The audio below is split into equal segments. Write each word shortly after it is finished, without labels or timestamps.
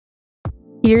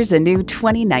Here's a new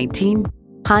 2019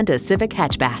 Honda Civic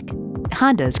hatchback.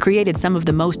 Honda's created some of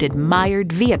the most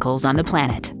admired vehicles on the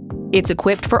planet. It's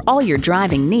equipped for all your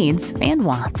driving needs and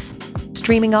wants.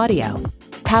 Streaming audio,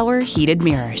 power heated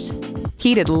mirrors,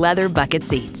 heated leather bucket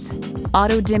seats,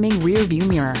 auto-dimming rear view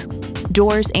mirror,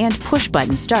 doors and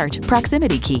push-button start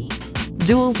proximity key,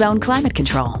 dual-zone climate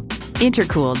control,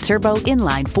 intercooled turbo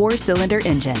inline 4-cylinder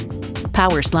engine,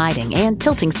 power sliding and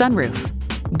tilting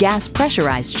sunroof, gas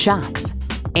pressurized shocks,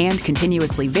 and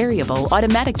continuously variable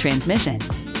automatic transmission.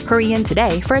 Hurry in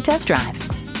today for a test drive.